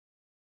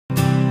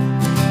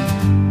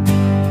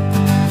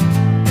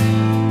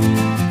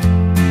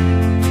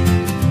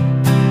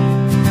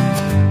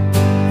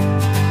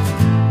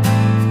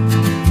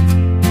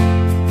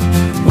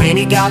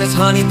got his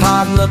honey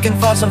pot looking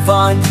for some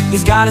fun.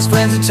 He's got his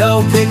friends in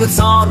tow, piglets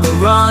on the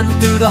run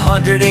through the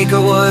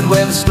 100-acre wood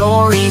where the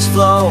stories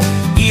flow.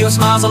 Eeyore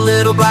smiles a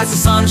little bright as the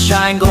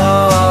sunshine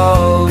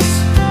glows.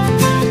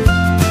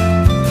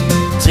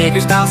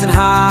 Tigers bouncing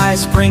high,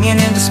 springing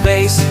into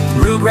space.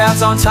 Roo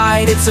grabs on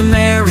tight, it's a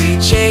merry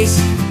chase.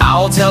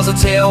 Owl tells a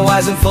tale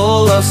wise and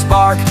full of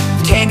spark.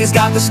 Candy's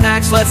got the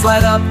snacks, let's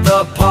light up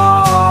the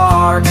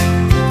park.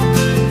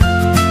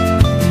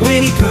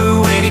 Winnie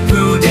Pooh,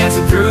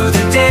 dancing through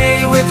the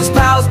day with his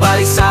pals by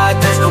his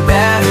side, there's no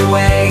better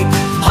way.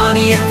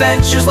 Honey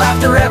adventures,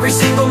 laughter every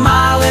single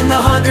mile. In the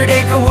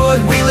 100-acre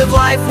wood, we live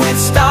life with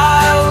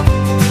style.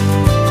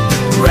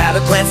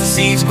 Rabbit plants the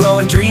seeds,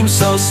 growing dreams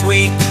so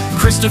sweet.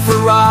 Christopher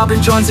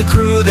Robin joins the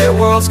crew, their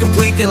world's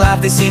complete. They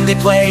laugh, they sing, they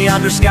play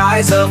under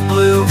skies of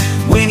blue.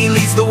 Winnie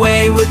leads the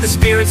way with the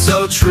spirit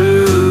so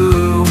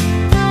true.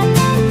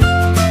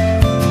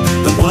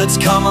 The woods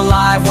come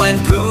alive when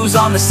Pooh's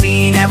on the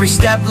scene. Every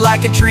step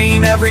like a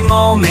dream, every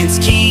moment's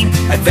keen.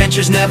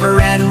 Adventures never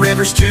end,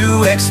 rivers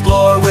to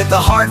explore. With a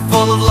heart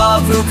full of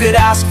love, who could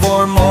ask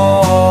for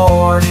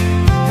more?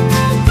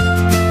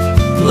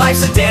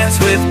 Life's a dance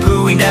with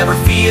Pooh, we never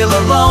feel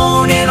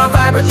alone. In our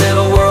vibrant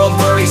little world,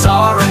 worries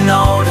are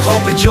unknown.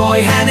 Hope and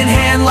joy hand in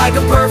hand like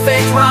a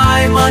perfect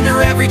rhyme.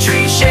 Under every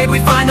tree shade we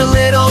find a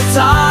little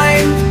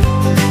time.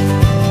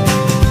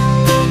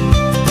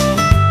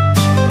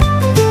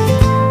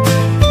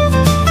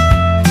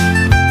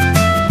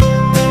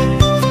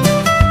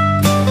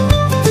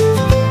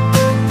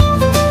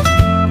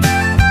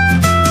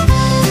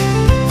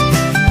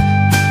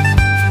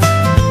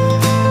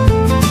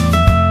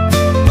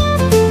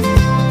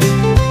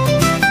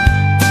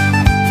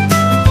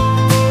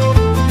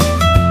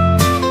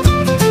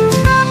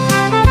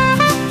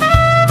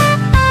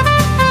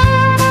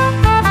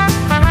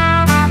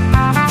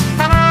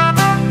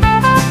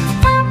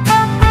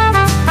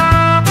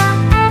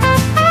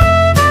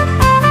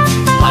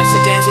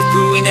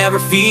 Never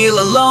feel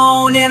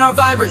alone. In our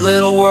vibrant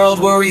little world,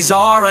 worries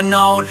are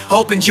unknown.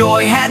 Hope and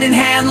joy hand in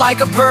hand like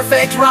a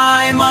perfect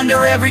rhyme.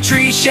 Under every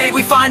tree shade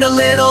we find a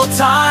little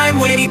time.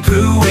 Winnie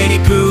Pooh,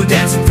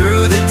 dancing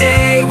through the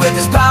day with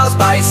his pals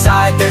by his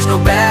side, there's no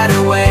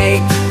better way.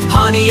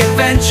 Honey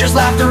adventures,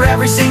 laughter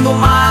every single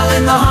mile.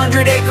 In the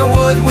 100-acre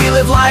wood, we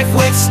live life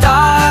with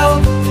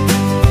style.